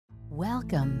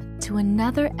Welcome to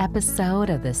another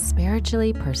episode of The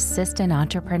Spiritually Persistent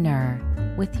Entrepreneur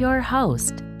with your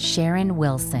host, Sharon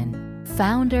Wilson,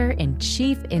 founder and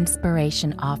Chief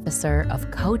Inspiration Officer of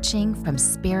Coaching from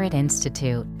Spirit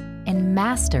Institute and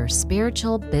Master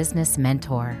Spiritual Business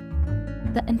Mentor.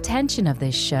 The intention of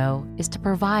this show is to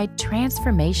provide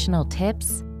transformational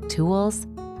tips, tools,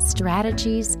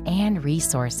 strategies, and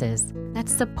resources that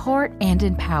support and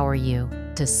empower you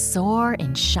to soar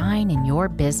and shine in your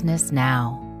business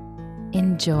now.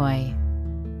 Enjoy.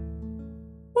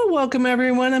 Well, welcome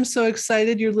everyone. I'm so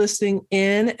excited you're listening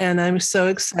in, and I'm so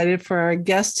excited for our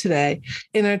guest today.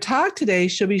 In our talk today,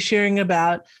 she'll be sharing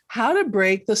about how to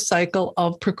break the cycle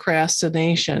of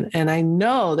procrastination. And I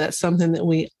know that's something that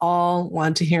we all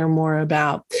want to hear more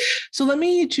about. So let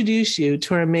me introduce you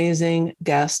to our amazing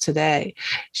guest today.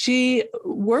 She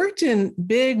worked in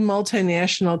big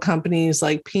multinational companies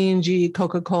like P&G,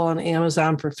 Coca-Cola, and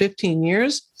Amazon for 15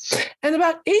 years. And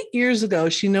about 8 years ago,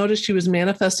 she noticed she was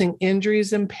manifesting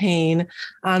injuries and pain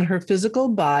on her physical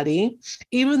body.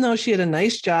 Even though she had a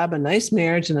nice job, a nice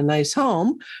marriage, and a nice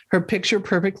home, her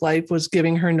picture-perfect life was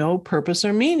giving her no purpose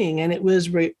or meaning, and it was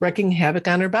wreaking havoc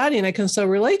on her body. And I can so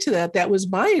relate to that. That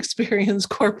was my experience,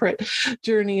 corporate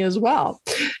journey as well.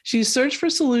 She searched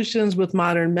for solutions with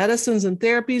modern medicines and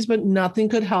therapies, but nothing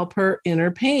could help her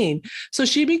inner pain. So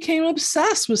she became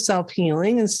obsessed with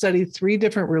self-healing and studied 3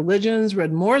 different religions,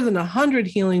 read more than 100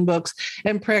 healing books,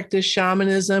 and practiced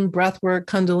shamanism, breathwork,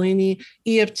 Kundalini,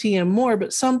 EFT, and more.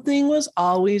 But something was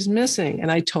always missing, and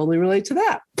I totally relate to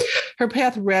that. Her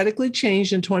path radically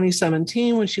changed in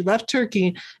 2017 when she left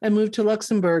Turkey and moved to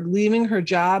Luxembourg, leaving her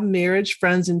job, marriage,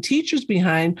 friends, and teachers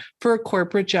behind for a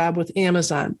corporate job with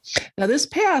Amazon. Now, this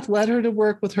path led her to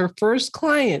work with her first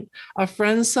client, a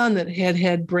friend's son that had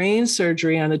had brain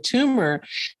surgery on a tumor,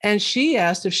 and she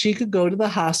asked if she could go to the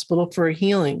hospital for a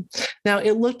healing. Now,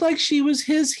 it looked like she was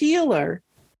his healer,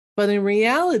 but in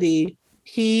reality,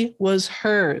 he was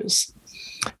hers.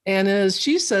 And as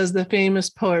she says, the famous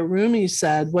poet Rumi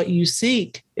said, "What you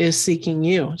seek is seeking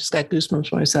you." Just got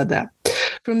goosebumps when I said that.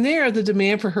 From there, the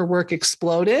demand for her work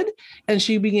exploded, and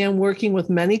she began working with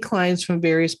many clients from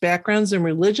various backgrounds and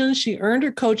religions. She earned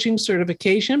her coaching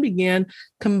certification, began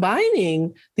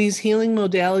combining these healing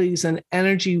modalities and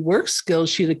energy work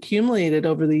skills she'd accumulated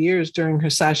over the years during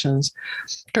her sessions.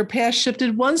 Her path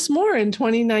shifted once more in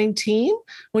 2019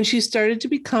 when she started to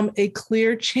become a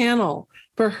clear channel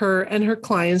for her and her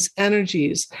clients'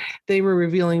 energies. They were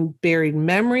revealing buried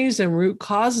memories and root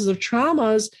causes of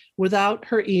traumas without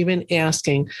her even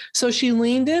asking. So she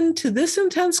leaned into this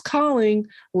intense calling,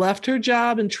 left her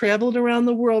job, and traveled around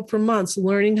the world for months,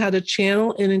 learning how to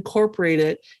channel and incorporate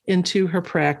it into her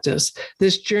practice.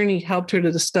 This journey helped her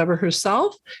to discover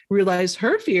herself, realize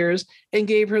her fears, and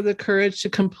gave her the courage to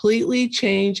completely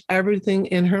change everything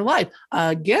in her life.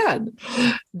 Again,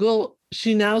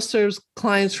 she now serves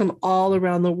clients from all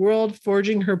around the world,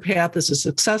 forging her path as a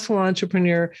successful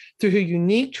entrepreneur through her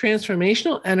unique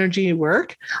transformational energy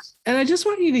work. And I just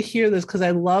want you to hear this because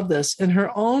I love this. In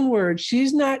her own words,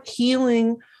 she's not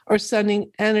healing or sending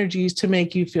energies to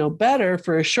make you feel better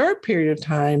for a short period of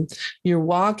time. You're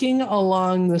walking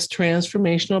along this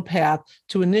transformational path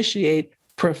to initiate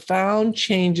profound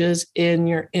changes in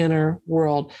your inner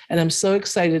world. And I'm so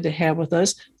excited to have with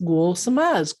us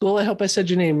Sönmez. Gul, I hope I said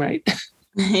your name right.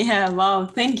 Yeah, wow,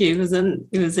 thank you.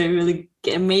 It was a really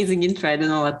amazing intro. I don't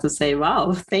know what to say.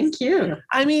 Wow, thank you.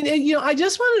 I mean, I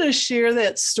just wanted to share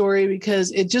that story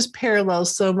because it just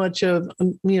parallels so much of,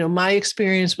 my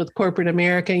experience with corporate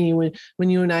America. When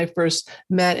you and I first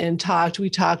met and talked,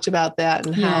 we talked about that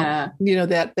and how,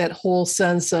 that whole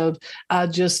sense of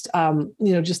just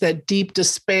that deep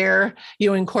despair,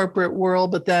 in corporate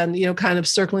world, but then, kind of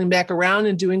circling back around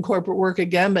and doing corporate work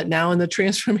again, but now in the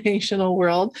transformational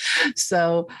world.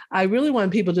 So I really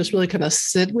want people to just really kind of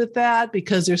sit with that,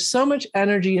 because there's so much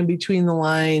energy in between the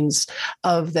lines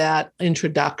of that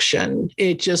introduction.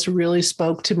 It just really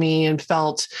spoke to me and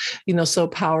felt, so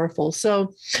powerful.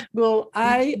 So,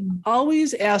 I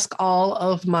always ask all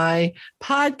of my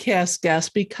podcast guests,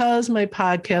 because my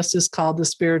podcast is called The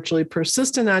Spiritually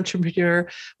Persistent Entrepreneur,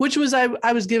 which was,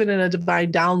 I was given in a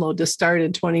divine download to start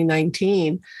in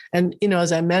 2019. And,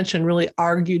 as I mentioned, really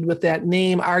argued with that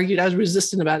name, I was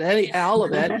resistant about all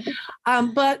of it.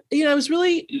 But, I was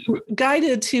really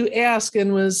guided to ask,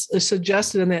 and was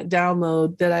suggested in that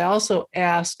download that I also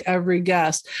ask every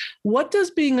guest, what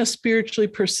does being a spiritually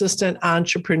persistent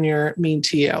entrepreneur mean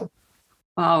to you?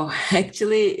 Wow,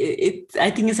 actually,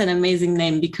 I think it's an amazing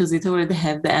name because it already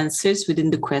have the answers within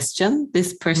the question.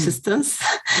 This persistence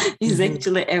is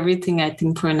actually everything, I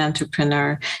think, for an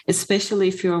entrepreneur, especially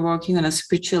if you're working on a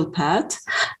spiritual path.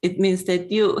 It means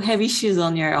that you have issues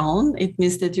on your own. It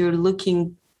means that you're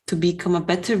looking to become a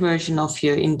better version of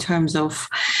you in terms of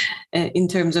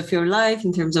your life,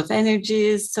 in terms of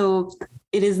energies. So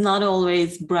it is not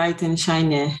always bright and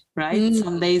shiny, right?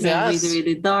 Some days are really,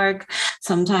 really dark.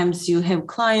 Sometimes you have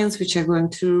clients which are going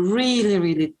through really,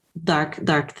 really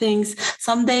dark things.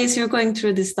 Some days you're going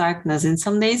through this darkness, and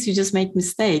some days you just make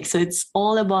mistakes. So it's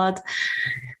all about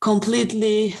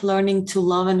completely learning to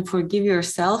love and forgive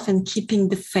yourself and keeping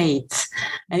the faith.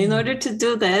 And in order to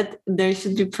do that, there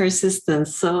should be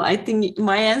persistence. So I think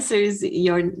my answer is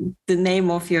the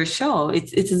name of your show.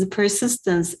 It is a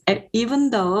persistence, even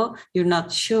though you're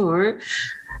not sure.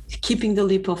 Keeping the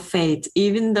leap of faith,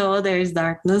 even though there is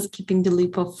darkness, keeping the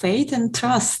leap of faith and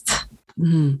trust.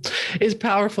 It's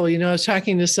powerful. You know, I was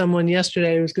talking to someone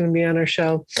yesterday who was going to be on our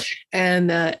show,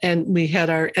 and we had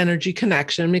our energy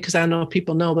connection, because I don't know if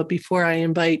people know, but before I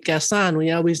invite guests on, we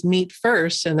always meet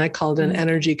first, and I called it an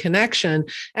energy connection,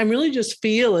 and really just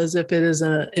feel as if it is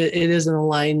an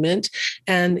alignment,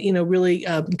 and really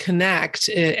connect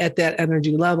at that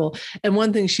energy level. And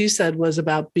one thing she said was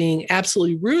about being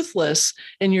absolutely ruthless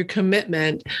in your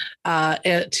commitment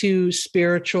to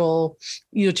spiritual,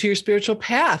 to your spiritual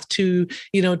path, to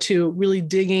really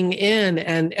digging in,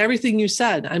 and everything you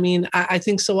said. I mean, I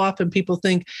think so often people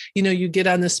think, you get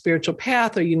on this spiritual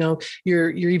path, or,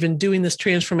 you're even doing this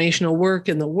transformational work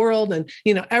in the world, and,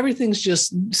 everything's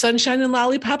just sunshine and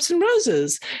lollipops and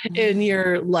roses in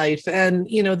your life. And,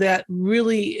 that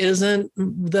really isn't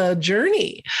the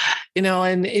journey, and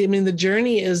I mean, the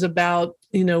journey is about,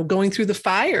 going through the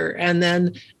fire, and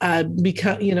then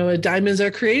diamonds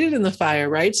are created in the fire,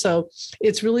 right? So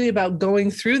it's really about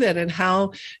going through that, and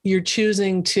how you're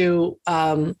choosing to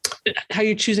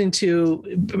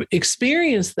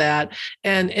experience that,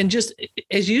 and just,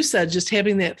 as you said, just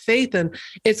having that faith. And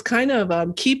it's kind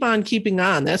of keep on keeping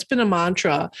on. That's been a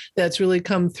mantra that's really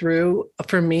come through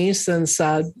for me since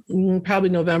probably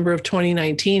November of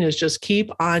 2019, is just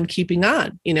keep on keeping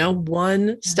on,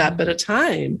 one step at a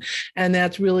time. And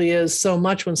that really is so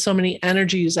much, when so many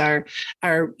energies are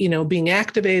being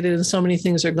activated, and so many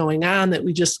things are going on, that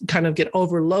we just kind of get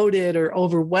overloaded or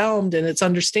overwhelmed. And it's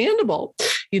understandable,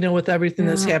 with everything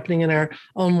that's happening in our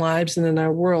own lives and in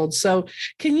our world. So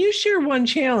can you share one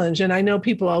challenge? And I know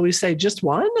people always say just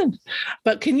one,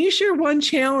 but can you share one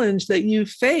challenge that you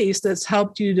faced that's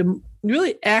helped you to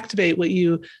really activate what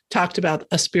you talked about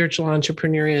a spiritual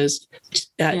entrepreneur is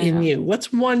in you?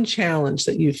 What's one challenge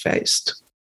that you faced?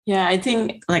 Yeah, I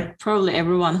think probably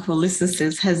everyone who listens to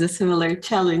this has a similar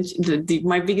challenge.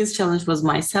 My biggest challenge was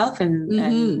myself, and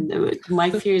my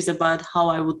fears about how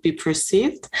I would be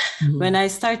perceived. When I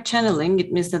start channeling,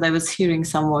 it means that I was hearing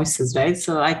some voices, right?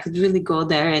 So I could really go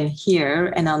there and hear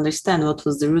and understand what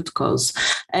was the root cause.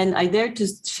 And I dared to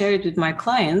share it with my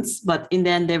clients, but in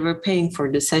the end, they were paying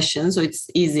for the session. So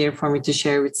it's easier for me to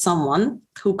share with someone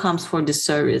who comes for the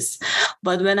service.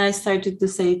 But when I started to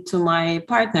say to my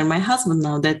partner, my husband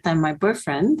now, that time my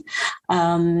boyfriend,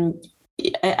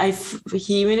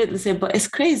 he immediately said, but it's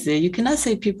crazy. You cannot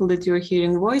say people that you're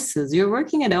hearing voices. You're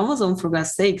working at Amazon, for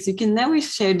God's sakes. You can never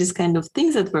share this kind of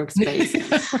things at workspace.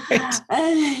 Right.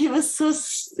 And he was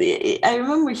I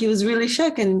remember he was really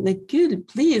shocked, and dude,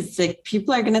 please,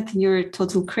 people are going to think you're a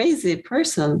total crazy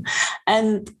person.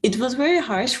 And it was very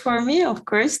harsh for me, of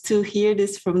course, to hear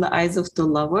this from the eyes of the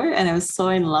lover. And I was so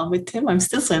in love with him. I'm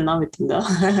still so in love with him though.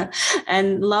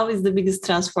 And love is the biggest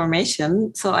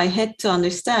transformation. So I had to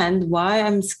understand why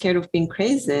I'm scared of being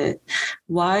crazy,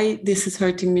 why this is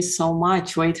hurting me so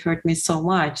much, why it hurt me so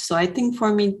much. So I think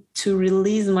for me to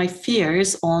release my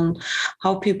fears on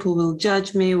how people will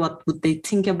judge me, what would they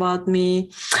think about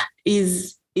me,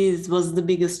 was the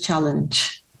biggest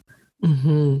challenge.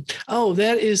 Oh,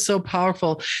 that is so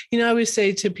powerful. I always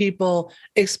say to people,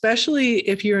 especially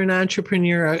if you're an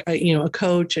entrepreneur, a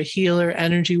coach, a healer,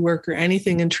 energy worker,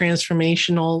 anything in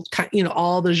transformational,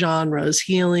 all the genres,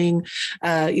 healing,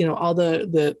 all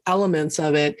the elements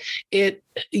of it,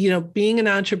 being an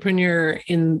entrepreneur,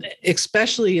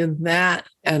 especially in that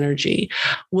energy,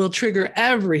 will trigger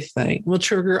everything, will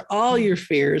trigger all your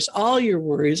fears, all your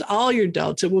worries, all your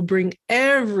doubts. It will bring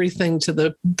everything to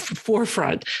the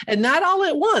forefront, and not all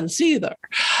at once either,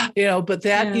 but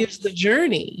that is the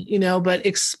journey, but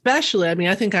especially,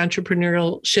 I think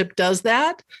entrepreneurship does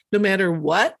that no matter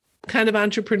what kind of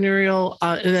entrepreneurial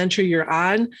adventure you're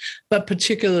on, but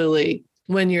particularly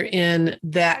when you're in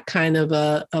that kind of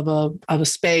a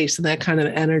space and that kind of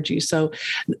energy. So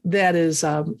that is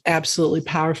absolutely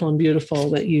powerful and beautiful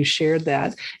that you shared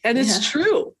that. And it's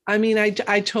true. I mean, I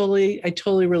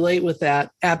totally relate with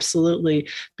that. Absolutely.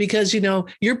 Because,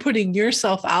 you're putting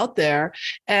yourself out there,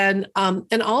 and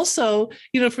also,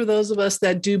 for those of us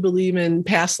that do believe in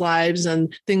past lives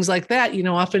and things like that,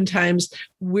 oftentimes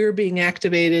we're being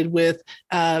activated with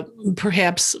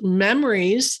perhaps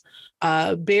memories,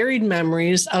 buried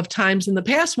memories of times in the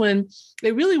past when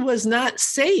it really was not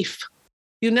safe.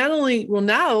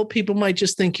 Now people might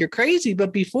just think you're crazy,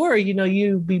 but before,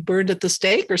 you'd be burned at the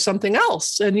stake or something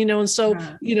else. And, so,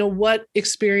 what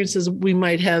experiences we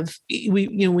might have,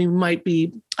 we might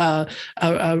be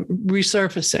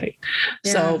resurfacing.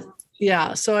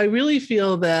 Yeah. So I really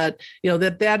feel that,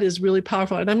 that is really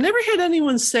powerful. And I've never had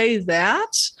anyone say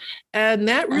that. And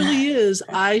that really is,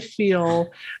 I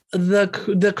feel,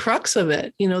 the crux of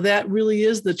it. That really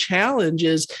is the challenge,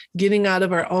 is getting out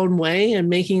of our own way and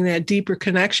making that deeper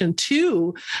connection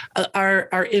to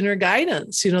our inner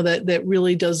guidance, that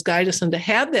really does guide us, and to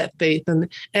have that faith,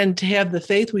 and to have the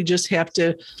faith, we just have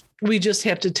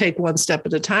to take one step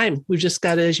at a time. We've just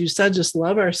got to, as you said, just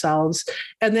love ourselves.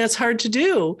 And that's hard to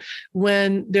do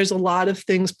when there's a lot of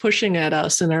things pushing at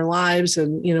us in our lives,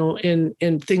 and,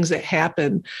 in things that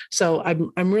happen. So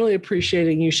I'm really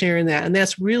appreciating you sharing that. And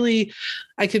that's really,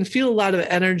 I can feel a lot of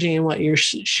energy in what you're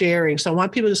sharing. So I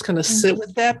want people to just kind of sit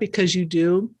with that, because you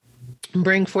do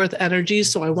bring forth energy.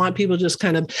 So I want people just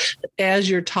kind of, as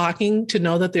you're talking, to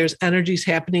know that there's energies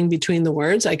happening between the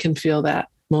words. I can feel that.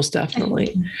 Most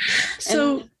definitely.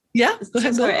 So, yeah, go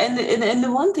ahead. Sorry. And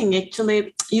the one thing,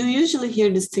 actually, you usually hear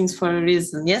these things for a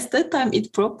reason. Yes, that time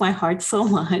it broke my heart so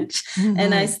much. Mm-hmm.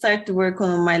 And I started to work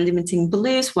on my limiting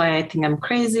beliefs, why I think I'm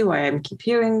crazy, why I keep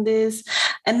hearing this.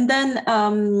 And then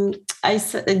I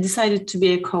decided to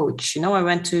be a coach. I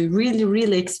went to really,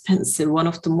 really expensive, one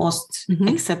of the most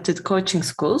accepted coaching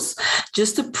schools,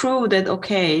 just to prove that,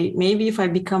 okay, maybe if I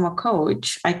become a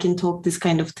coach, I can talk these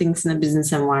kind of things in a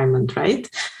business environment, right?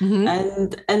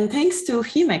 Mm-hmm. And thanks to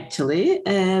him, actually,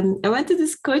 I went to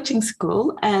this coaching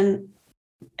school, and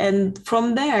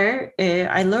from there,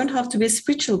 I learned how to be a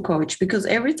spiritual coach, because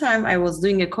every time I was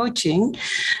doing a coaching,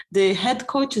 the head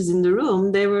coaches in the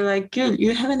room, they were like,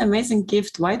 you have an amazing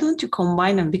gift. Why don't you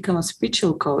combine and become a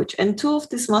spiritual coach? And two of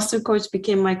these master coaches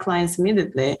became my clients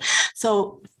immediately.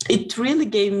 So it really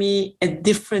gave me a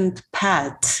different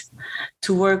path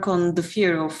to work on the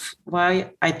fear of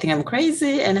why I think I'm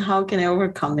crazy and how can I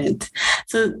overcome it.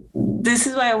 So this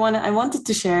is why I wanted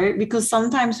to share it, because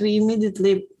sometimes we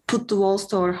immediately put the walls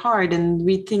to our heart and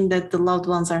we think that the loved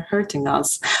ones are hurting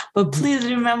us. But please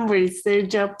remember, it's their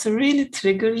job to really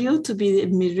trigger you, to be a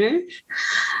mirror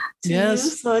to you,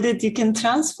 so that you can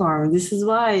transform. This is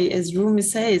why, as Rumi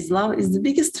says, love is the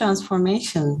biggest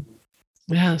transformation.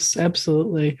 Yes,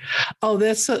 absolutely. Oh,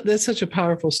 that's such a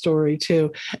powerful story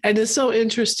too. And it's so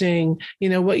interesting,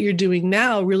 what you're doing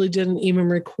now really didn't even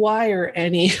require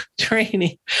any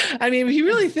training. I mean, if you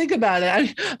really think about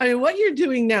it, I mean, what you're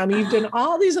doing now, you've done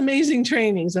all these amazing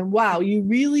trainings, and wow, you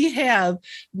really have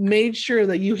made sure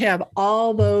that you have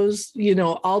all those,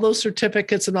 all those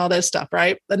certificates and all that stuff,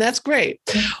 right? And that's great.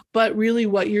 But really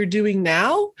what you're doing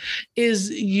now is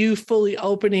you fully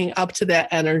opening up to that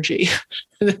energy.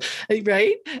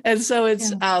 Right. And so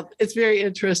it's very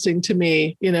interesting to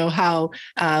me, how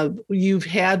you've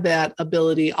had that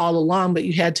ability all along, but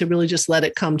you had to really just let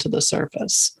it come to the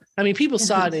surface. I mean, people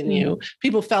saw it in you,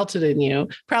 people felt it in you,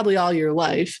 probably all your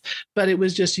life, but it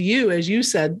was just you, as you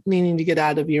said, needing to get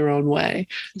out of your own way.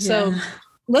 Yeah. So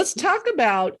let's talk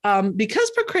about, because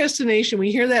procrastination,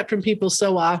 we hear that from people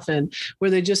so often,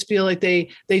 where they just feel like they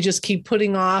just keep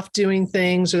putting off doing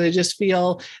things, or they just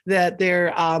feel that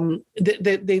they're,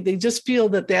 they just feel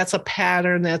that that's a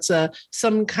pattern, that's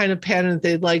some kind of pattern that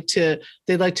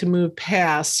they'd like to move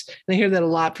past. And I hear that a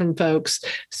lot from folks.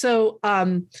 So,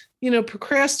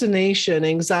 procrastination,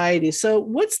 anxiety. So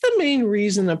what's the main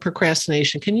reason of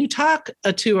procrastination? Can you talk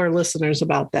to our listeners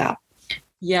about that?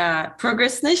 Yeah,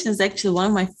 procrastination is actually one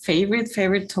of my favorite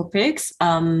topics.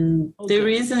 The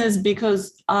reason is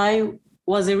because I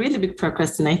was a really big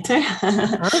procrastinator.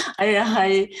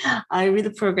 I really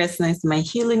procrastinated my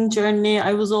healing journey.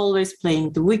 I was always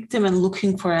playing the victim and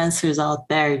looking for answers out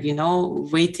there,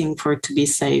 waiting for it to be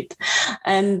saved.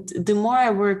 And the more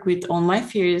I work with on my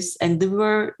fears, and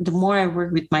the more I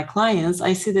work with my clients,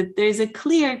 I see that there's a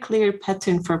clear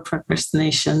pattern for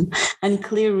procrastination and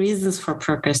clear reasons for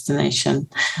procrastination.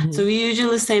 Mm-hmm. So we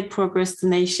usually say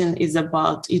procrastination is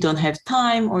about you don't have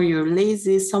time or you're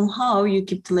lazy. Somehow you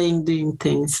keep delaying doing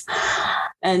things.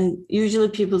 And usually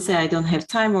people say, I don't have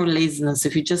time, or laziness,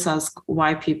 if you just ask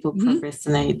why people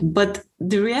procrastinate. But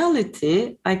the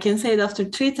reality, I can say it after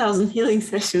 3,000 healing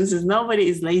sessions, is nobody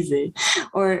is lazy,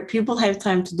 or people have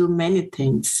time to do many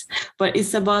things. But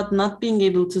it's about not being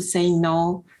able to say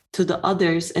no to the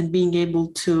others and being able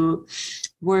to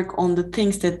work on the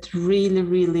things that really,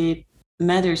 really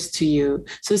matters to you.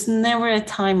 So it's never a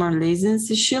time or laziness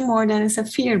issue more than it's a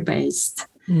fear-based.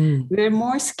 We're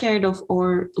more scared of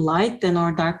our light than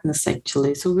our darkness,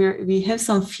 actually. So we have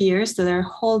some fears that are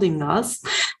holding us.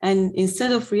 And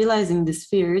instead of realizing these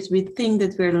fears, we think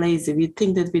that we're lazy. We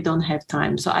think that we don't have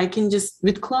time. So I can just,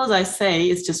 with close, I say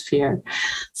it's just fear,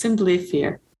 simply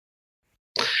fear.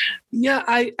 Yeah,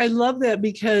 I love that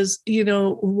because,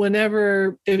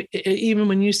 whenever, even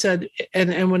when you said,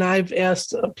 and when I've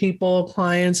asked people,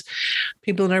 clients,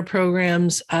 people in our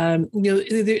programs,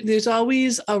 there's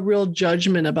always a real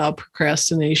judgment about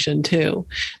procrastination too.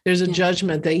 There's a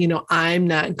judgment that, I'm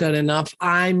not good enough.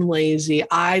 I'm lazy.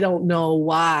 I don't know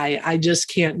why. I just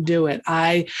can't do it.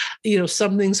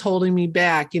 Something's holding me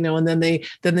back, and then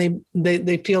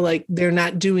they feel like they're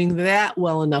not doing that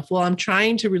well enough. Well, I'm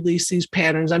trying to release these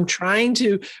patterns. I'm trying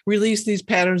to release these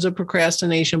patterns of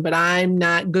procrastination, but I'm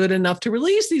not good enough to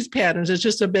release these patterns. It's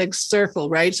just a big circle,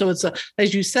 right? So it's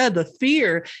as you said, the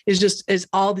fear is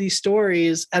all these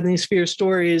stories and these fear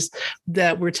stories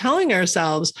that we're telling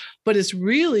ourselves, but it's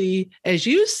really, as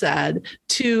you said,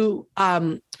 to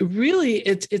really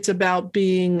it's about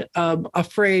being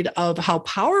afraid of how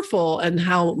powerful and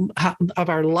how of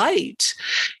our light,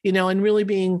 and really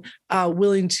being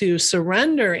willing to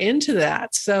surrender into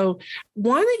that. So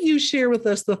why don't you share with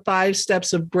us the 5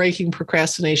 steps of breaking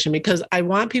procrastination? Because I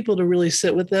want people to really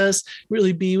sit with this,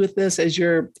 really be with this as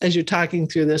you're talking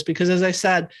through this, because as I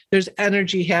said, there's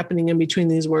energy happening in between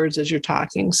these words as you're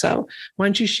talking. So why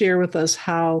don't you share with us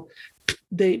how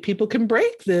people can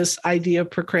break this idea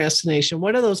of procrastination?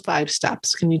 What are those 5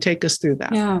 steps? Can you take us through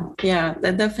that? Yeah,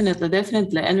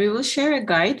 definitely. And we will share a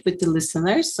guide with the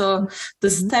listeners. So the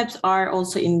steps are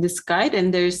also in this guide,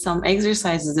 and there's some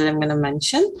exercises that I'm going to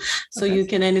mention. So you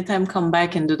can anytime come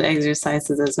back and do the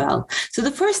exercises as well. So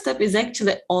the first step is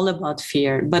actually all about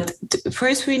fear. But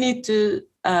first we need to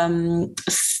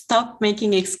stop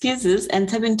making excuses and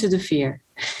tap into the fear.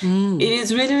 It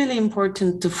is really, really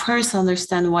important to first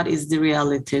understand what is the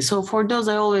reality. So for those,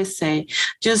 I always say,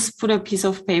 just put a piece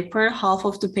of paper, half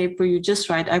of the paper, you just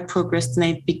write, I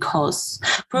procrastinate because.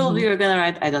 Probably you're going to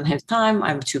write, I don't have time,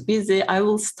 I'm too busy. I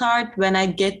will start when I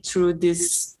get through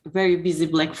this very busy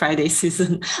Black Friday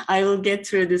season. I will get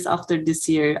through this after this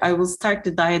year. I will start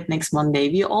the diet next Monday.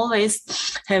 We always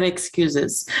have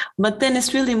excuses. But then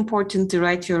it's really important to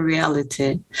write your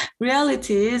reality.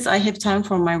 Reality is I have time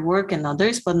for my work and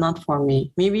others, but not for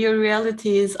me. Maybe your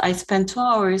reality is I spend 2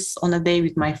 hours on a day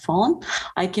with my phone.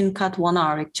 I can cut 1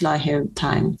 hour. Actually, I have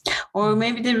time. Or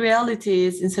maybe the reality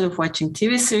is instead of watching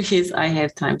TV series, I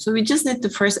have time. So we just need to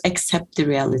first accept the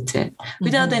reality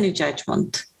without any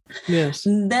judgment. Yes.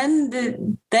 Then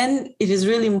it is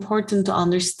really important to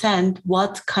understand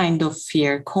what kind of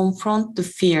fear, confront the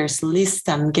fears, list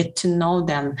them, get to know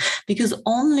them. Because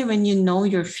only when you know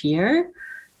your fear,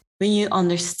 when you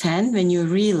understand, when you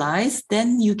realize,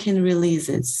 then you can release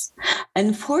it.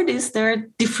 And for this, there are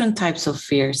different types of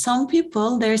fear. Some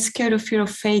people, they're scared of fear of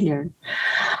failure.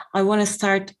 I want to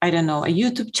start, a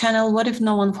YouTube channel. What if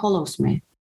no one follows me?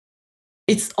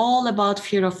 It's all about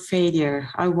fear of failure.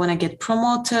 I want to get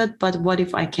promoted, but what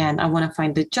if I can't? I want to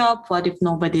find a job. What if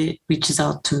nobody reaches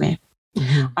out to me?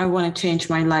 I want to change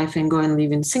my life and go and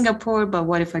live in Singapore, but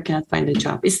what if I cannot find a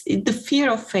job? It's the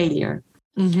fear of failure.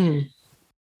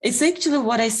 It's actually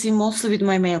what I see mostly with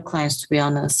my male clients, to be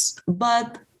honest.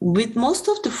 But with most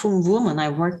of the women I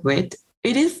work with,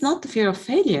 it is not the fear of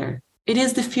failure. It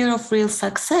is the fear of real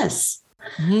success.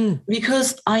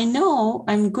 Because I know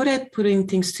I'm good at putting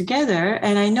things together,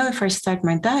 and I know if I start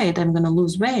my diet, I'm going to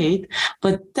lose weight,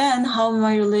 but then how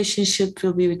my relationship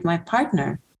will be with my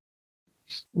partner.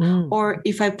 Or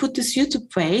if I put this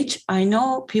YouTube page, I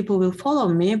know people will follow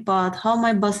me, but how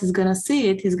my boss is going to see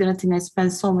it, he's going to think I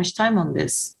spend so much time on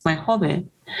this, my hobby.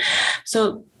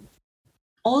 So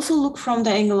also look from the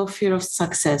angle of fear of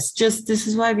success. Just this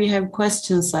is why we have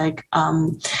questions like,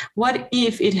 what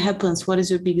if it happens? What is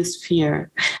your biggest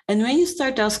fear? And when you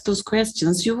start to ask those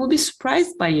questions, you will be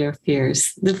surprised by your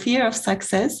fears. The fear of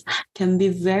success can be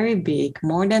very big,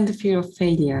 more than the fear of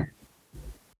failure.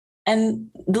 And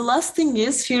the last thing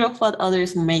is fear of what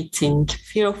others may think,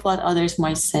 fear of what others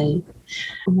might say.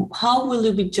 How will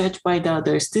you be judged by the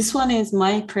others? This one is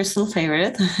my personal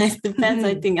favorite. It depends,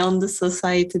 I think, on the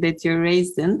society that you're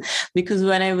raised in. Because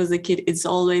when I was a kid, it's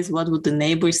always what would the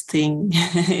neighbors think?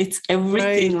 It's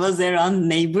everything was around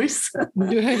neighbors.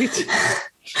 Right.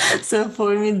 So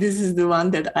for me, this is the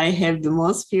one that I have the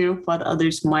most fear of what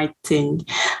others might think.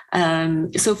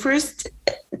 So first,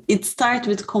 it starts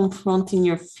with confronting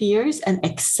your fears and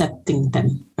accepting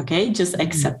them. Okay, just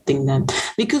accepting them.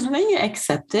 Because when you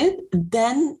accept it,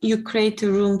 then you create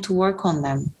a room to work on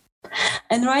them.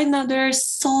 And right now, there are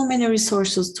so many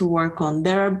resources to work on.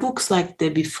 There are books like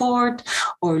Debbie Ford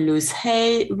or Louise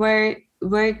Hay, where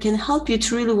it can help you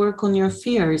to really work on your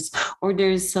fears. Or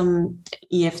there's some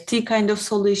EFT kind of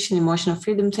solution, emotional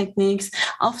freedom techniques.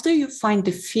 After you find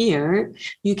the fear,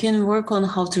 you can work on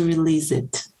how to release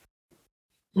it.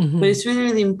 But it's really,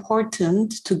 really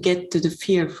important to get to the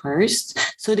fear first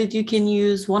so that you can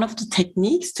use one of the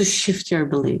techniques to shift your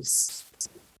beliefs.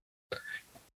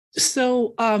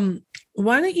 So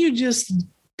why don't you just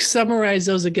summarize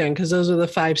those again? Because those are the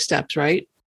 5 steps, right?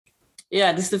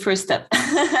 Yeah, this is the first step.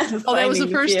 Oh, that was the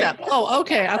first step. Oh,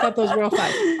 okay. I thought those were all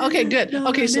 5. Okay, good.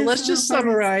 Okay, so let's just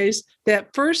summarize.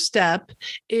 That first step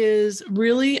is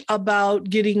really about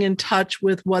getting in touch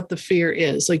with what the fear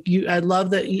is. Like I love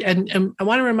that. And I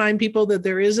want to remind people that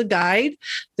there is a guide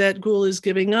that Gul is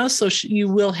giving us. So you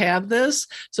will have this.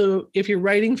 So if you're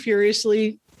writing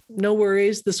furiously, no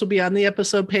worries. This will be on the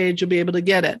episode page. You'll be able to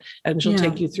get it and she'll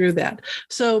take you through that.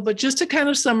 So, but just to kind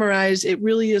of summarize, it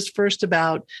really is first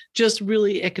about just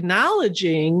really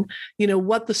acknowledging,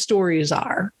 what the stories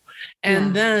are.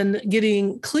 And then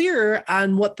getting clear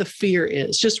on what the fear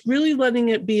is, just really letting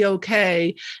it be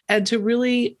okay. And to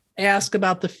really ask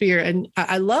about the fear. And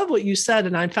I love what you said.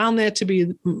 And I found that to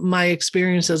be my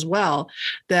experience as well,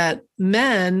 that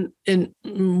men,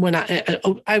 when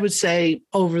I would say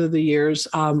over the years,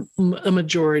 a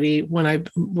majority, when I've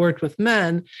worked with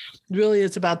men, really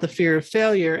it's about the fear of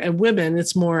failure, and women,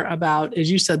 it's more about,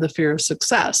 as you said, the fear of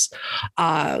success,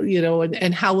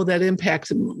 and how will that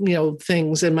impact,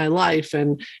 things in my life,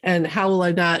 and how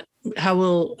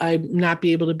will I not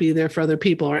be able to be there for other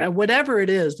people, or whatever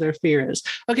it is their fear is.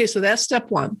 Okay, so that's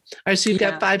step 1. All right, so you've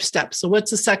got 5 steps. So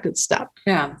what's the second step?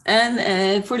 Yeah,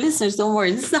 and for listeners, don't worry,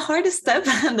 this is the hardest step,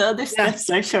 and the other steps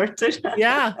are shorter.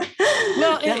 Yeah,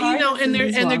 well,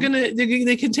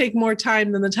 they can take more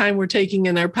time than the time we're taking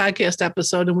in our podcast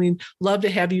episode, and we'd love to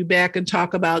have you back and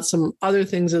talk about some other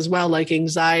things as well, like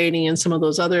anxiety and some of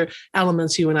those other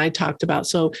elements you and I talked about.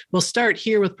 So we'll start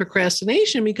here with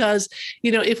procrastination, because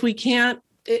if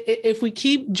we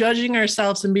keep judging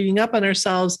ourselves and beating up on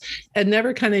ourselves and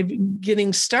never kind of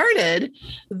getting started,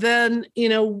 then,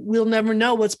 we'll never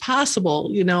know what's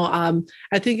possible.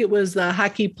 I think it was the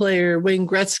hockey player Wayne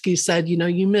Gretzky said,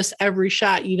 you miss every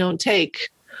shot you don't take.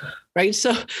 Right.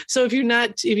 So if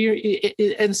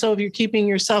you're keeping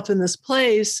yourself in this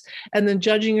place and then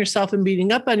judging yourself and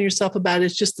beating up on yourself about it,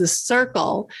 it's just this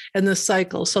circle and this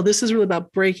cycle. So this is really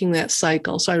about breaking that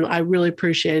cycle. So I really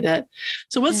appreciate it.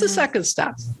 So what's the second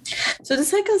step? So the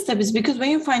second step is, because when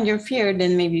you find your fear,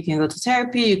 then maybe you can go to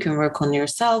therapy, you can work on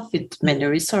yourself with many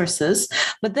resources,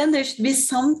 but then there should be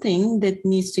something that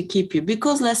needs to keep you,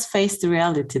 because let's face the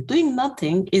reality, doing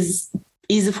nothing is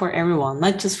easy for everyone,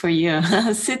 not just for you.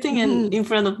 Sitting in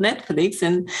front of Netflix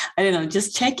and, I don't know,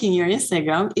 just checking your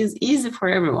Instagram is easy for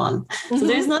everyone. So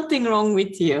there's nothing wrong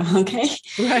with you, okay?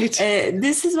 Right.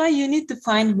 This is why you need to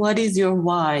find what is your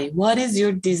why. What is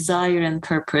your desire and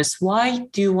purpose? Why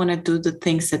do you want to do the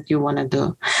things that you want to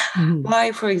do?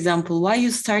 Why, for example, why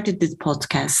you started this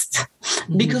podcast?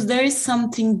 Because there is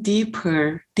something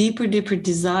deeper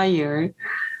desire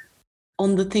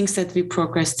on the things that we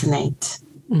procrastinate.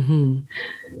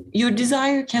 Your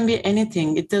desire can be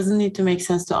anything. It doesn't need to make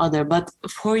sense to others. But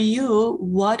for you,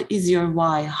 what is your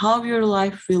why? How your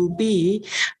life will be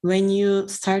when you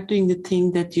start doing the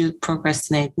thing that you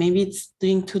procrastinate? Maybe it's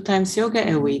doing 2 times yoga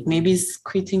a week. Maybe it's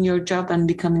quitting your job and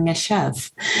becoming a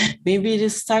chef. Maybe it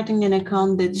is starting an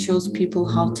account that shows people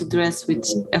how to dress with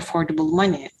affordable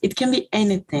money. It can be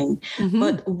anything.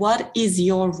 But what is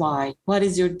your why? What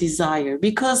is your desire?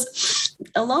 Because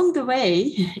along the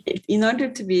way, in order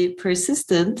to be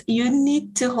persistent, you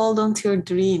need to hold on to your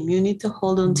dream. You need to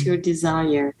hold on to your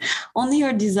desire. Only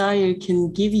your desire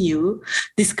can give you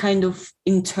this kind of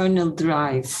internal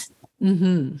drive.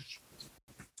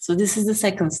 So this is the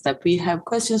second step. We have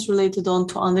questions related on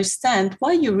to understand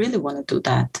why you really want to do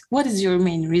that. What is your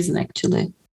main reason,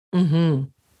 actually?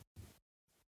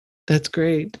 That's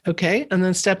great. Okay. And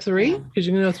then step 3, because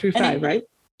you're going to go through 5, right?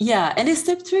 Yeah, and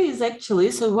step 3 is actually,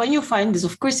 so when you find this,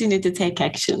 of course, you need to take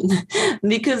action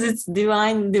because it's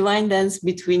divine dance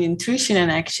between intuition and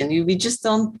action. We just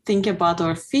don't think about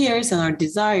our fears and our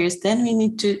desires, then we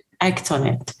need to act on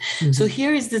it. Mm-hmm. So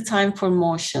here is the time for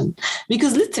motion,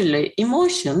 because literally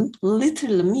emotion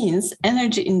literally means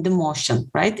energy in the motion,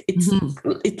 right?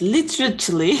 It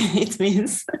literally it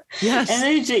means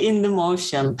energy in the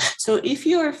motion. So if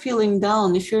you are feeling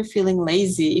down, if you're feeling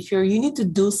lazy, you need to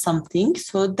do something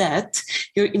so that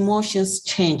your emotions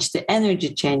change, the energy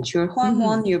change, your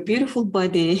hormone, your beautiful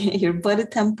body, your body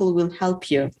temple will help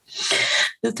you.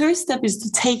 The third step is to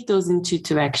take those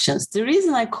intuitive actions. The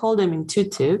reason I call them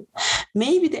intuitive,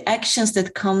 maybe the actions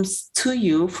that comes to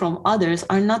you from others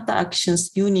are not the actions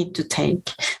you need to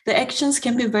take. The actions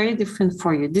can be very different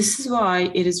for you. This is why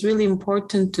it is really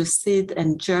important to sit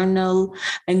and journal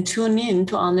and tune in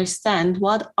to understand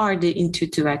what are the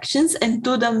intuitive actions and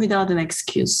do them without an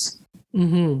excuse.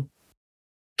 Mm-hmm.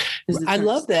 I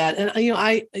love that.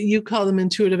 And, you call them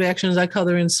intuitive actions. I call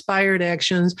them inspired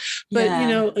actions. But,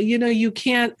 you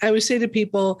can't, I would say to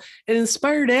people, an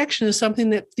inspired action is something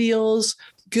that feels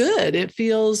good. It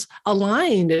feels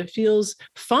aligned. It feels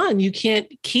fun. You can't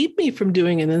keep me from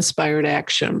doing an inspired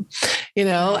action.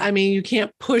 You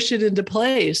can't push it into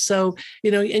place. So,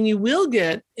 and you will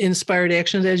get inspired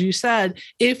actions, as you said,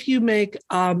 if you make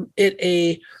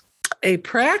it a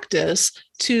practice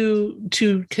to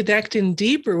connect in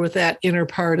deeper with that inner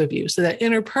part of you. So that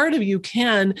inner part of you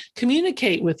can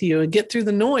communicate with you and get through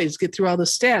the noise, get through all the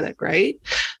static, right?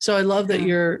 So I love that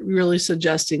you're really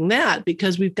suggesting that,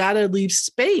 because we've got to leave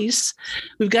space.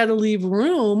 We've got to leave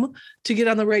room to get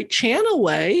on the right channel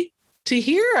way to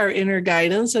hear our inner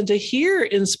guidance and to hear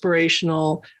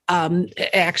inspirational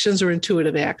actions or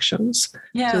intuitive actions.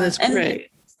 Yeah. So that's great.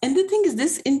 And the thing is,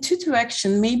 this intuitive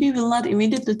action maybe will not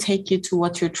immediately take you to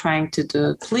what you're trying to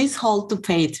do. Please hold the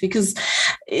faith, because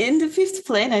in the fifth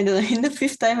plane, in the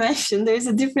fifth dimension, there's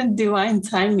a different divine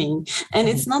timing. And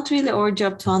it's not really our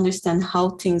job to understand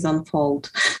how things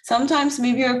unfold. Sometimes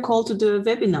maybe you're called to do a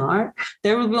webinar.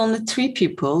 There will be only 3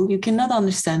 people. You cannot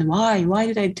understand why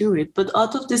did I do it? But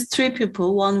out of these 3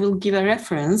 people, one will give a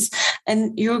reference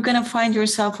and you're going to find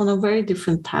yourself on a very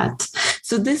different path.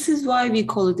 So this is why we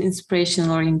call it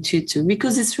inspirational or intuitive,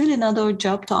 because it's really not our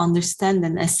job to understand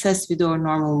and assess with our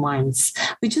normal minds.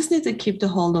 We just need to keep the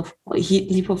hold of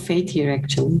leap of faith here,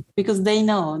 actually, because they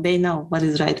know what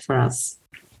is right for us.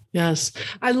 Yes.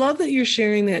 I love that you're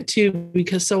sharing that too,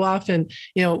 because so often,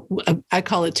 I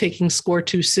call it taking score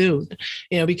too soon,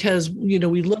 because, we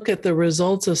look at the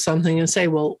results of something and say,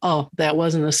 well, that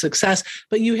wasn't a success,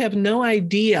 but you have no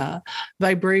idea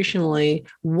vibrationally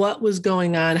what was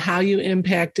going on, how you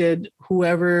impacted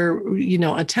whoever,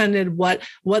 attended, what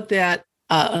that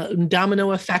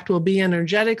domino effect will be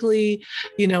energetically,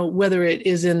 whether it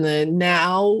is in the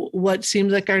now, what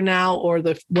seems like our now, or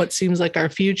what seems like our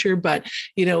future, but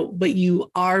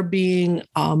you are being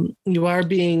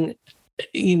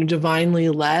divinely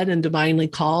led and divinely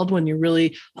called when you're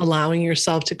really allowing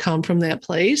yourself to come from that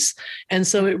place. And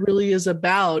so it really is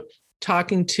about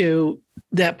talking to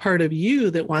that part of you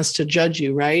that wants to judge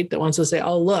you, right? That wants to say,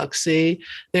 oh, look, see,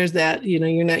 there's that,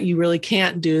 you really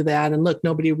can't do that. And look,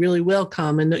 nobody really will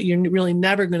come. And you're really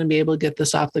never going to be able to get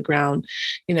this off the ground.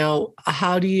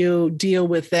 How do you deal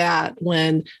with that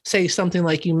when, say, something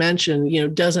like you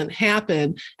mentioned, doesn't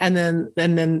happen? And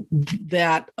then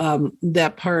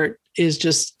that part is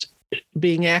just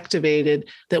being activated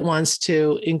that wants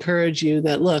to encourage you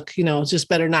that, look, it's just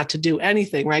better not to do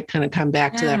anything, right? Kind of come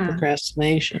back to that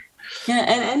procrastination. Yeah,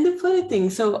 and the funny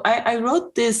thing, so I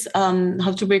wrote this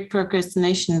how to break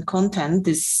procrastination content,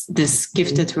 this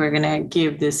gift that we're going to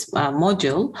give, this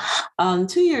module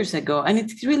 2 years ago, and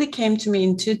it really came to me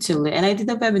intuitively, and I did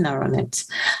a webinar on it.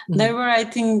 There were, I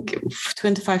think,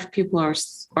 25 people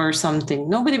or something.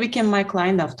 Nobody became my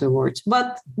client afterwards.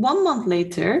 But 1 month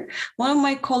later, one of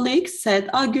my colleagues said,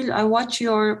 Gül, I watched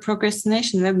your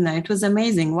procrastination webinar. It was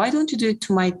amazing. Why don't you do it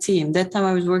to my team? That time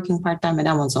I was working part-time at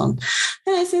Amazon.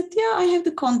 And I said, yeah, I have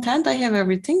the content. I have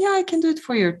everything. Yeah, I can do it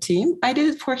for your team. I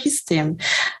did it for his team.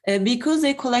 Because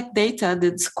they collect data,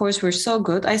 the scores were so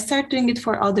good, I started doing it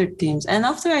for other teams. And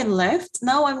after I left,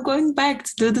 now I'm going back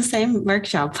to do the same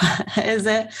workshop as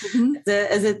a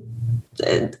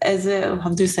how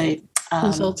do you say?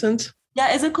 Consultant? Yeah,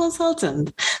 as a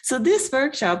consultant. So this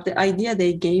workshop, the idea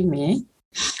they gave me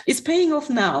it's paying off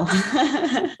now.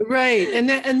 Right.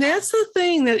 And that's the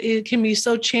thing, that it can be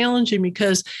so challenging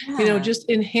because, just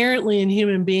inherently in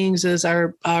human beings is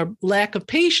our lack of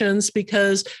patience,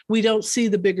 because we don't see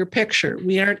the bigger picture.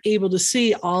 We aren't able to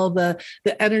see all the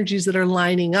energies that are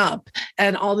lining up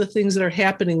and all the things that are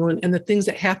happening and the things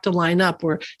that have to line up,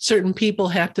 where certain people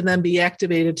have to then be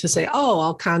activated to say, oh,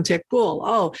 I'll contact goal.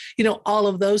 Oh, all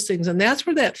of those things. And that's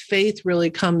where that faith really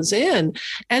comes in.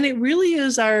 And it really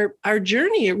is our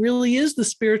journey. It really is the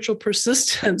spiritual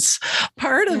persistence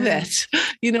part of it,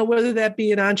 whether that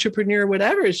be an entrepreneur or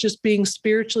whatever. It's just being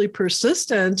spiritually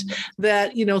persistent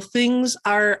that, things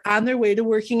are on their way to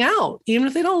working out, even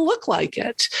if they don't look like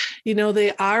it.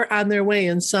 They are on their way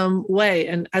in some way.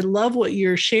 And I love what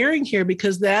you're sharing here,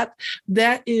 because that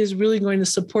is really going to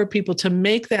support people to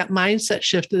make that mindset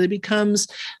shift, that it becomes,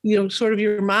 sort of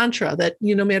your mantra, that,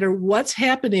 no matter what's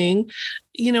happening,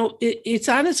 it's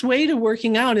on its way to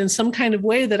working out in some kind of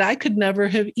way that I could never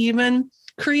have even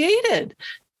created.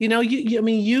 You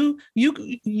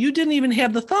didn't even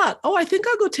have the thought, oh, I think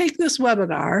I'll go take this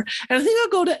webinar, and I think I'll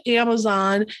go to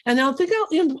Amazon, and I think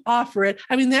I'll offer it.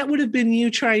 I mean, that would have been you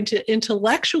trying to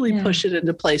intellectually push it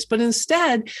into place. But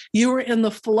instead, you were in the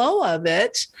flow of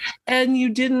it, and you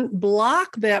didn't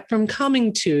block that from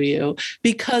coming to you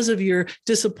because of your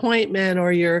disappointment,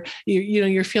 or you're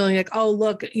feeling like, oh,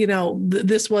 look,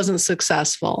 this wasn't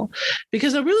successful.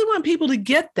 Because I really want people to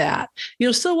get that.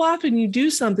 So often you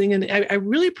do something, and I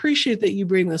really appreciate that you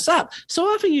bring this up. So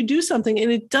often you do something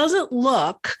and it doesn't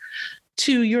look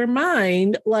to your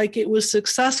mind like it was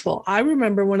successful. I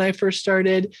remember when I first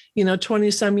started,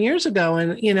 20 some years ago,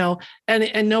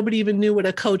 and nobody even knew what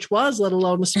a coach was, let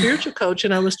alone a spiritual coach.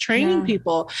 And I was training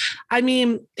people. I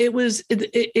mean, it was,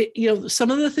 some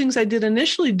of the things I did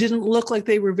initially didn't look like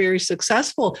they were very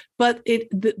successful, but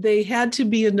they had to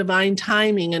be in divine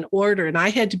timing and order. And I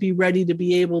had to be ready to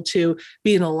be able to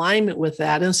be in alignment with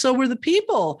that. And so were the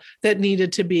people that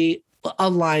needed to be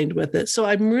aligned with it. So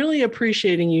I'm really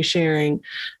appreciating you sharing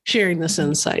this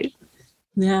insight.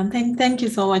 Yeah, thank you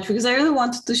so much, because I really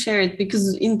wanted to share it,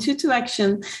 because intuitive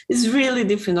action is really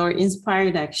different, or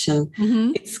inspired action.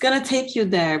 Mm-hmm. It's going to take you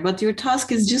there, but your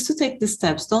task is just to take the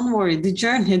steps. Don't worry, the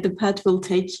journey, the path will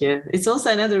take you. It's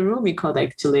also another Rumi code,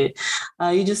 actually.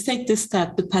 You just take the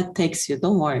step, the path takes you.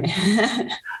 Don't worry.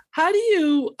 How do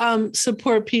you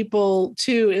support people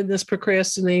too in this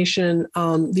procrastination,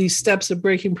 these steps of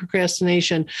breaking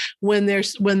procrastination, when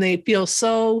they feel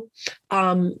so,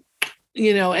 and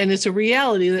it's a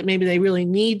reality that maybe they really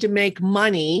need to make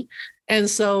money, and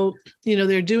so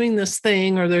they're doing this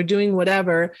thing or they're doing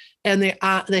whatever, and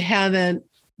they haven't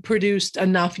produced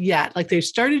enough yet. Like they've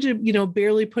started to,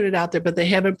 barely put it out there, but they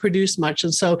haven't produced much.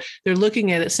 And so they're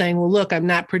looking at it saying, well, look, I'm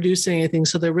not producing anything.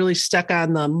 So they're really stuck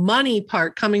on the money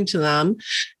part coming to them.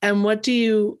 And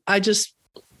I just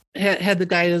had the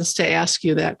guidance to ask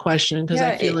you that question, because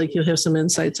I feel like you'll have some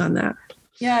insights on that.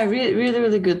 Yeah, really, really,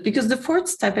 really good. Because the fourth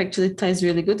step actually ties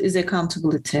really good is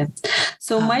accountability.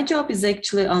 So my job is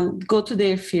actually go to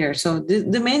their fear. So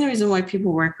the main reason why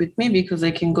people work with me, because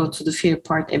I can go to the fear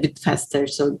part a bit faster.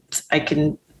 So I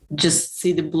can just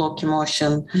see the block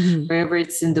emotion wherever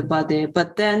it's in the body.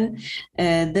 But then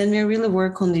we really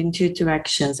work on the intuitive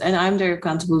actions, and I'm their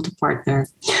accountability partner.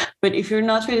 But if you're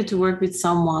not ready to work with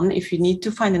someone, if you need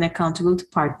to find an accountability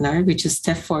partner, which is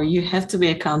step 4, you have to be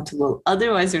accountable.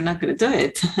 Otherwise, you're not going to do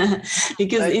it.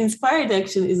 Because inspired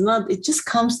action is not, it just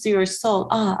comes to your soul.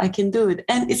 I can do it.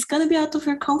 And it's going to be out of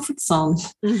your comfort zone.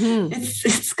 Mm-hmm.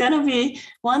 It's going to be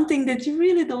one thing that you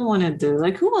really don't want to do.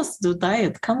 Like, who wants to do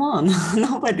diet? Come on.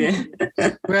 Nobody.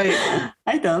 Right.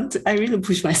 I don't. I really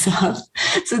push myself.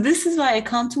 So this is why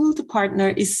accountability partner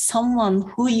is someone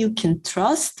who you can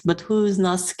trust, but who is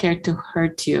not scared to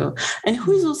hurt you, and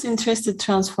who is also interested in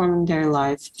transforming their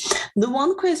life. The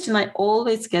one question I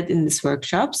always get in these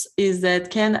workshops is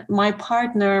that, can my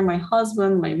partner, my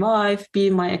husband, my wife be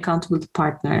my accountability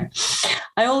partner?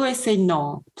 I always say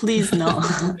no, please no.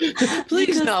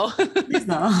 Please no. Please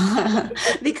no.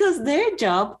 Because their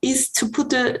job is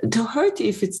to hurt you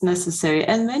if it's necessary.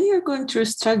 And when you're going through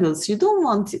struggles, you don't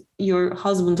want your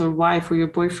husband or wife or your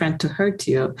boyfriend to hurt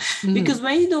you. Mm-hmm. Because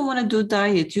when you don't want to do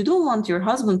diet, you don't want your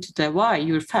husband to die. Why?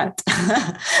 You're fat.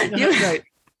 You're right.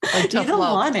 You don't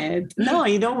want it. No,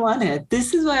 you don't want it.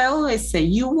 This is why I always say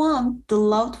you want the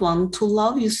loved one to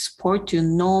love you, support you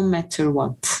no matter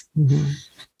what. Mm-hmm.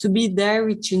 To be there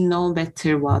with you no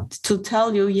matter what. To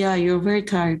tell you, yeah, you're very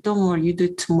tired. Don't worry, you do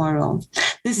it tomorrow.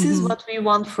 This is what we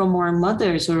want from our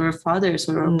mothers or our fathers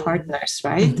or our partners,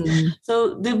 right? Mm-hmm.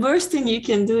 So the worst thing you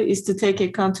can do is to take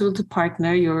accountability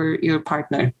partner, your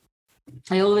partner.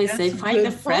 I always say, That's a find a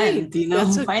good friend, point.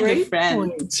 That's a find a great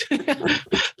friend. point.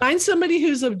 Find somebody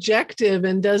who's objective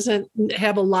and doesn't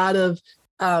have a lot of,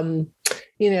 a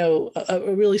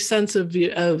really sense of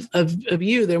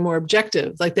you. They're more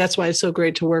objective. Like, that's why it's so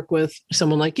great to work with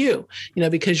someone like you,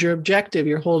 because you're objective.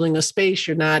 You're holding a space.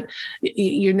 You're not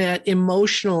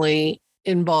emotionally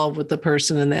involved with the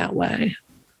person in that way.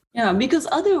 Yeah, because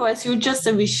otherwise you're just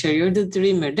a wisher, you're the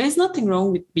dreamer. There's nothing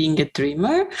wrong with being a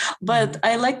dreamer, but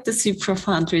I like to see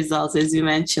profound results, as you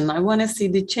mentioned. I want to see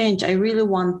the change. I really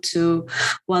want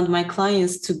my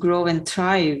clients to grow and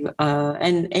thrive.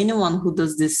 And anyone who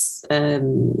does this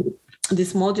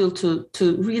module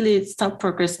to really stop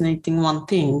procrastinating one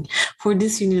thing. For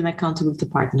this, you need an accountability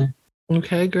partner.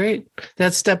 Okay, great.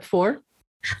 That's step 4.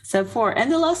 Step 4,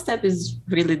 and the last step is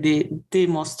really the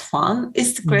most fun,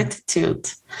 is gratitude.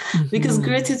 Because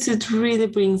gratitude really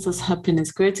brings us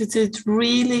happiness. Gratitude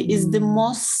really is the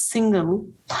most single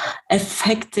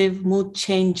effective mood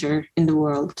changer in the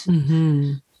world.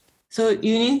 So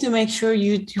you need to make sure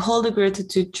you hold a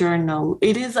gratitude journal.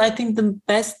 It is, I think, the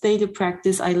best daily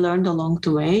practice I learned along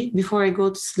the way. Before I go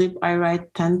to sleep, I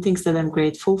write 10 things that I'm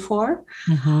grateful for.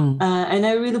 And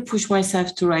I really push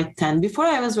myself to write 10. Before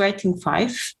I was writing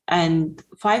 5, and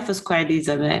 5 was quite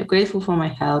easy. I'm grateful for my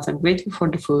health. I'm grateful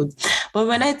for the food. But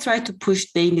when I tried to push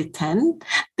daily 10,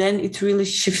 then it really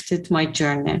shifted my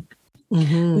journey.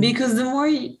 Because the more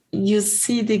you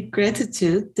see the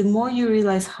gratitude, the more you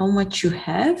realize how much you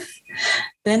have,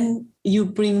 then you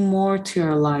bring more to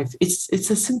your life. It's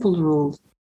a simple rule.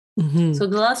 So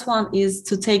the last one is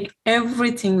to take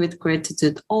everything with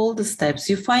gratitude, all the steps.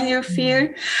 You find your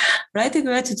fear, write a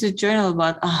gratitude journal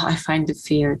about, I find the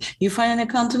fear. You find an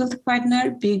accountability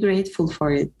partner, be grateful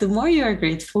for it. The more you are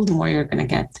grateful, the more you're going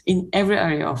to get in every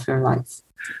area of your life.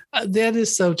 That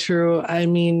is so true. I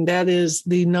mean, that is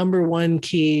the number one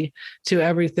key to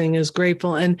everything, is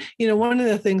grateful. And, one of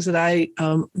the things that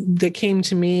that came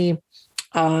to me,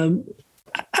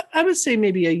 I would say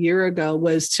maybe a year ago,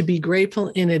 was to be grateful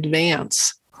in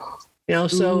advance.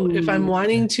 So if I'm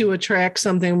wanting to attract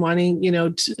something,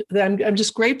 I'm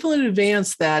just grateful in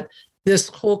advance that this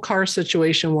whole car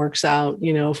situation works out.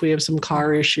 If we have some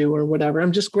car issue or whatever,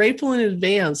 I'm just grateful in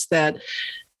advance that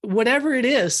whatever it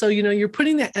is. So, you're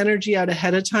putting that energy out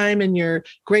ahead of time, and you're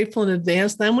grateful in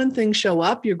advance. Then when things show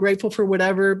up, you're grateful for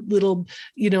whatever little,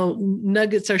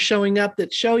 nuggets are showing up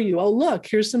that show you, oh, look,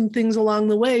 here's some things along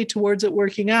the way towards it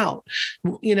working out,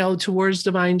 towards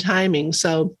divine timing.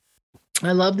 So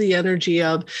I love the energy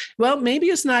of, well, maybe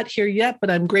it's not here yet, but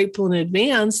I'm grateful in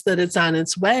advance that it's on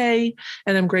its way.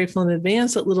 And I'm grateful in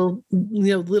advance that little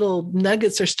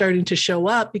nuggets are starting to show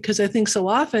up, because I think so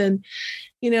often,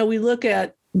 we look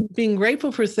at being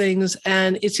grateful for things,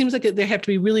 and it seems like there have to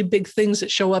be really big things that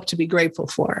show up to be grateful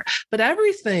for. But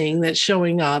everything that's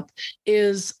showing up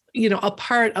is, a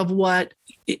part of what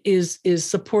is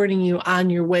supporting you on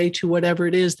your way to whatever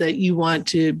it is that you want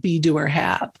to be, do, or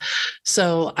have.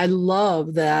 So I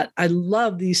love that. I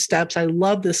love these steps. I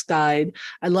love this guide.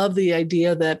 I love the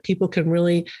idea that people can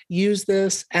really use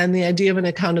this. And the idea of an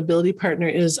accountability partner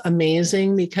is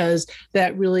amazing, because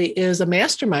that really is a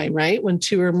mastermind, right? When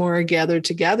 2 or more are gathered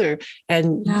together,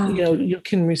 and, you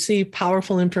can receive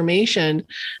powerful information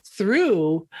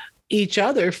through each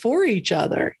other, for each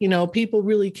other. People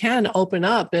really can open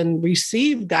up and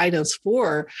receive guidance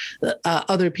for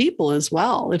other people as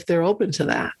well, if they're open to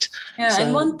that. Yeah, so,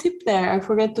 and one tip there, I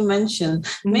forgot to mention,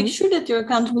 make sure that your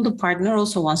accountability partner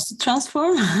also wants to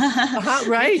transform.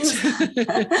 Right.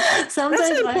 Sometimes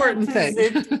that's an important thing.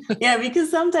 Because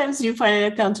sometimes you find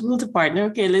an accountability partner.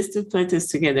 Okay, let's do this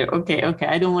together. Okay,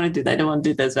 I don't want to do that. I don't want to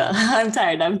do that as well. I'm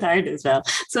tired as well.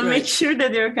 So make sure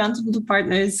that your accountability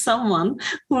partner is someone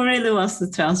who really wants to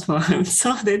transform,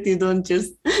 so that you don't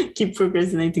just keep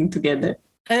procrastinating together.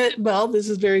 Well, this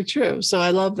is very true. So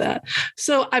I love that.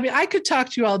 So, I could talk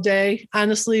to you all day.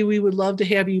 Honestly, we would love to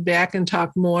have you back and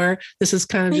talk more. This is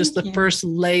kind of just the first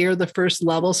layer, the first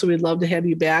level. So we'd love to have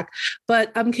you back.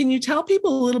 But can you tell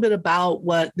people a little bit about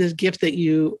what this gift that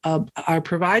you are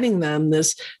providing them,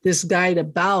 this guide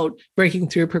about breaking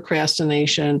through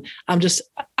procrastination?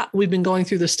 We've been going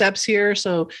through the steps here,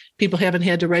 so people haven't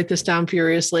had to write this down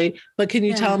furiously. But can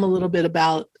you tell them a little bit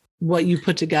about what you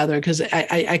put together? Because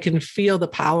I can feel the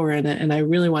power in it, and I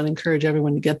really want to encourage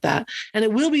everyone to get that. And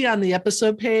it will be on the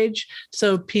episode page.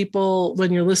 So people,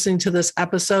 when you're listening to this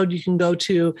episode, you can go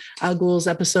to Gul's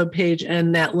episode page,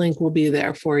 and that link will be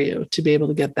there for you to be able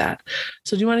to get that.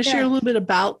 So do you want to share a little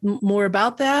bit more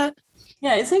about that?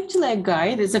 Yeah, it's actually a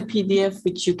guide. It's a PDF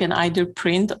which you can either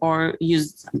print or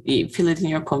fill it in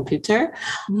your computer.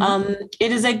 Mhm.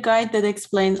 It is a guide that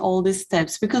explains all these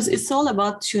steps because it's all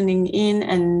about tuning in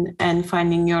and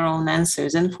finding your own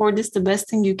answers. And for this, the best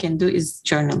thing you can do is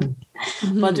journaling.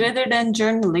 But Mhm. rather than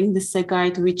journaling, this is a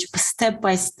guide which step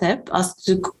by step asks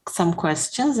you some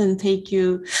questions and take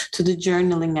you to the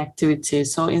journaling activity.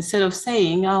 So instead of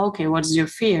saying, oh, okay, what's your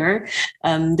fear?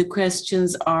 The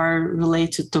questions are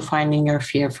related to finding your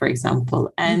fear, for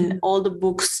example. And all the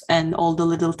books and all the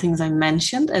little things I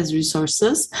mentioned as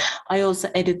resources, I also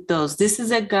edit those. This is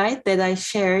a guide that I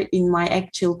share in my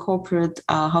actual corporate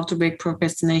How to Break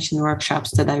Procrastination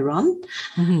workshops that I run.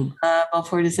 Mhm. But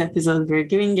for this episode, we're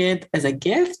giving it as a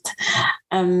gift.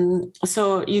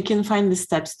 So you can find the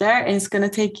steps there, and it's going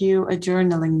to take you a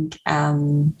journaling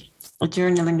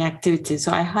activity.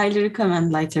 So I highly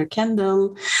recommend light your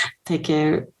candle, take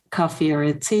a coffee or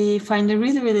a tea, find a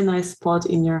really, really nice spot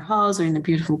in your house or in a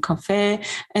beautiful cafe,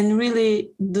 and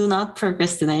really do not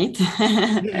procrastinate.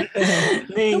 Don't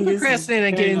Doing this procrastinate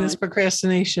on getting this journaling.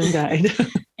 procrastination guide.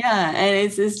 Yeah, and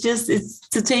it's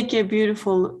to take a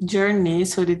beautiful journey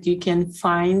so that you can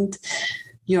find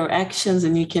your actions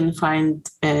and you can find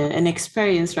an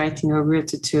experience writing your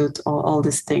gratitude or all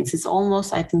these things. It's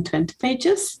almost, I think, 20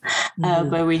 pages,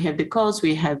 but we have the codes,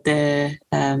 we have the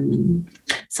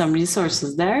some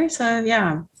resources there. So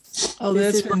yeah, Oh, this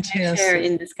that's is what I share fantastic.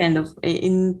 in this kind of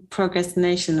in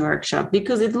procrastination workshop,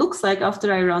 because it looks like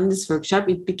after I run this workshop,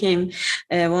 it became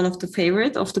one of the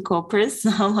favorite of the corporates.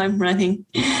 Now I'm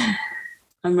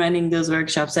running those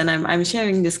workshops, and I'm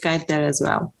sharing this guide there as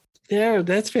well. Yeah,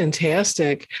 that's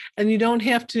fantastic. And you don't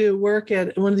have to work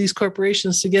at one of these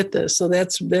corporations to get this. So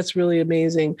that's really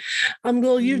amazing.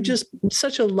 Gul, you've just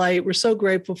such a light. We're so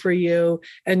grateful for you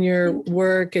and your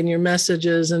work and your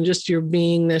messages and just your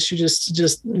beingness.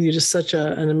 You're just such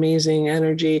an amazing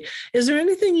energy. Is there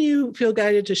anything you feel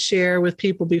guided to share with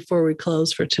people before we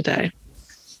close for today?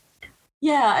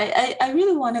 Yeah, I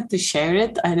really wanted to share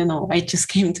it. I don't know. It just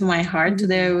came to my heart.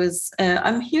 There was,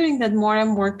 I'm hearing that more and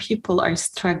more people are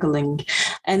struggling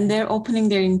and they're opening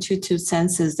their intuitive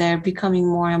senses. They're becoming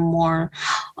more and more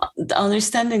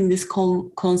understanding this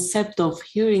concept of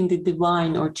hearing the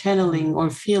divine or channeling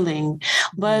or feeling.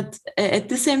 But at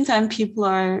the same time, people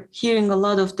are hearing a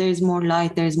lot of there's more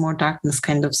light, there's more darkness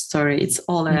kind of story. It's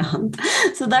all around.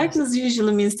 So darkness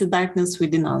usually means the darkness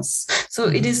within us. So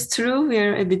it is true.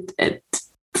 We're a bit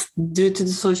due to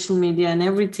the social media and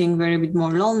everything, we're a bit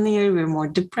more lonelier, we're more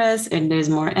depressed, and there's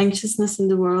more anxiousness in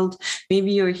the world.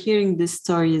 Maybe you're hearing this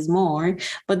stories more,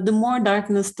 but the more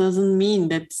darkness doesn't mean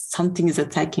that something is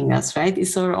attacking us, right?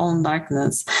 It's our own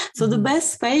darkness. So the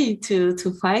best way to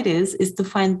fight is to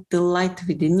find the light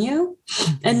within you.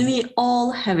 And we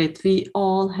all have it. We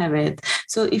all have it.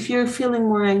 So if you're feeling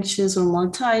more anxious or more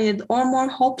tired or more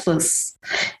hopeless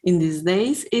in these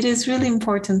days, it is really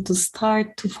important to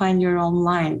start to find your own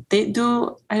light. They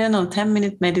do, I don't know,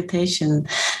 10-minute meditation,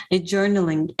 a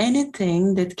journaling,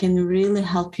 anything that can really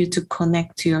help you to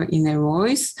connect to your inner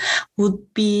voice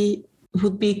would be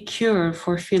cure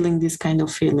for feeling these kind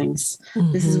of feelings.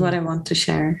 This is what I want to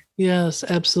share. Yes,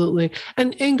 absolutely.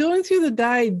 And going through the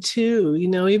guide too,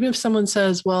 even if someone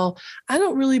says, well, I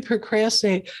don't really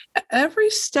procrastinate, every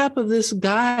step of this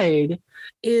guide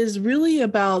is really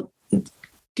about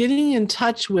getting in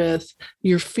touch with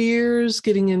your fears,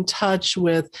 getting in touch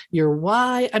with your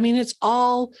why. I mean,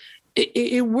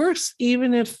 it works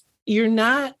even if you're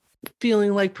not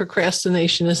feeling like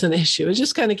procrastination is an issue. It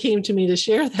just kind of came to me to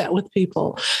share that with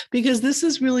people, because this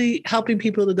is really helping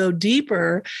people to go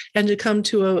deeper and to come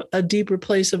to a deeper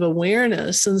place of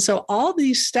awareness. And so all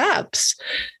these steps,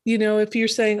 if you're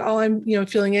saying, oh, I'm,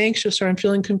 feeling anxious, or I'm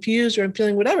feeling confused, or I'm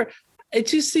feeling whatever, it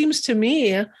just seems to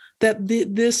me that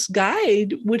this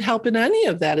guide would help in any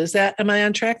of that. Am I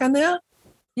on track on that?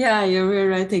 Yeah, you're very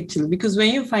right, actually, because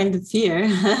when you find the fear,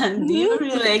 do you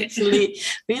really actually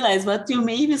realize what you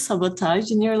maybe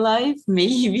sabotage in your life?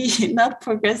 Maybe not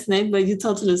procrastinate, but you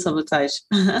totally sabotage.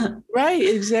 Right,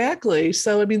 exactly.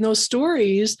 So, I mean, those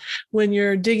stories, when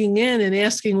you're digging in and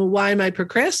asking, well, why am I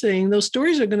procrastinating? Those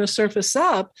stories are going to surface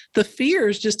up, the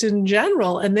fears just in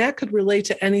general, and that could relate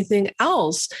to anything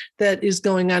else that is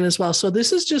going on as well. So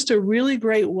this is just a really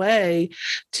great way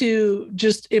to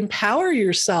just empower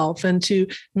yourself and to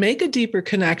make a deeper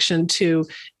connection to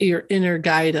your inner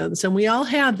guidance. And we all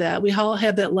have that. We all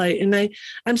have that light. And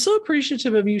I'm so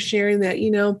appreciative of you sharing that,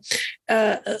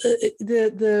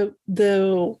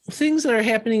 the things that are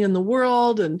happening in the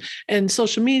world and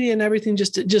social media and everything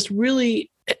just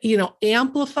really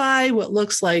amplify what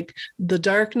looks like the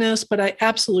darkness. But I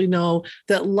absolutely know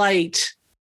that light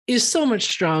is so much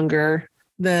stronger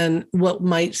than what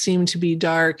might seem to be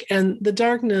dark. And the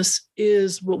darkness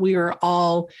is what we are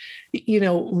all,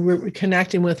 we're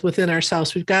connecting with within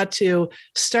ourselves. We've got to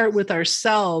start with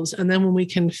ourselves. And then when we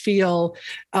can feel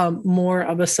more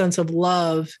of a sense of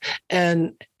love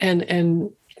and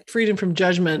freedom from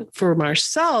judgment from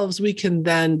ourselves, we can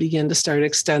then begin to start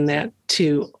extend that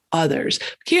to others.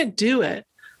 We can't do it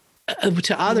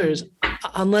to others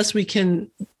unless we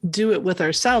can do it with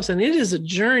ourselves. And it is a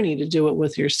journey to do it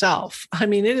with yourself. I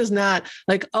mean, it is not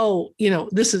like,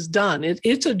 this is done.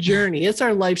 It's a journey. It's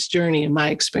our life's journey in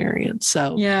my experience.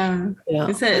 So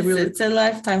it's a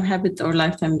lifetime habit or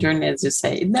lifetime journey, as you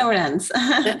say. It never ends.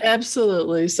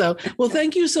 Absolutely. So, well,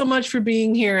 thank you so much for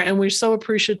being here. And we're so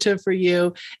appreciative for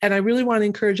you. And I really want to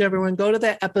encourage everyone, go to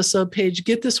that episode page,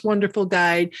 get this wonderful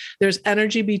guide. There's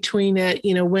energy between it.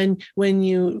 When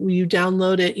you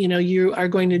download it, you are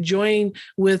going to join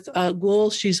with Gul.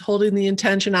 She's holding the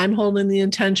intention. I'm holding the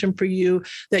intention for you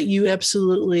that you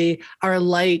absolutely are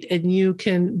light and you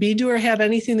can be, do, or have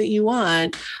anything that you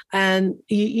want. And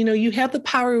you have the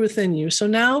power within you. So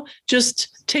now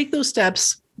just take those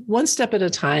steps, one step at a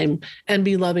time, and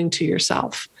be loving to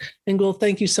yourself. And Gul,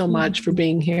 thank you so much for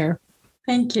being here.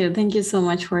 Thank you. Thank you so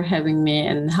much for having me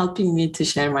and helping me to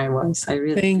share my voice. I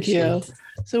really appreciate it.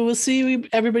 So we'll see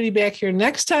everybody back here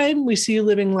next time. We see you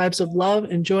living lives of love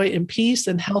and joy and peace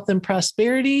and health and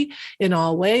prosperity in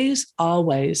all ways,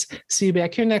 always. See you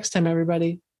back here next time,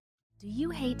 everybody. Do you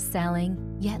hate selling,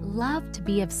 yet love to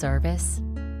be of service?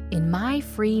 In my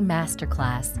free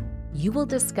masterclass, you will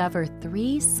discover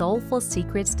 3 soulful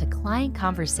secrets to client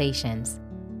conversations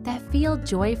that feel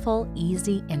joyful,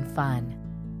 easy, and fun.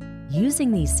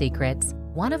 Using these secrets,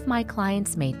 one of my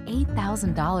clients made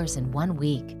 $8,000 in 1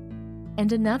 week.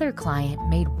 And another client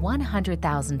made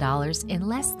 $100,000 in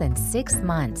less than 6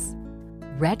 months.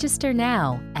 Register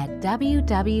now at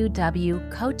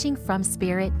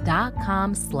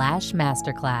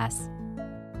www.coachingfromspirit.com/masterclass.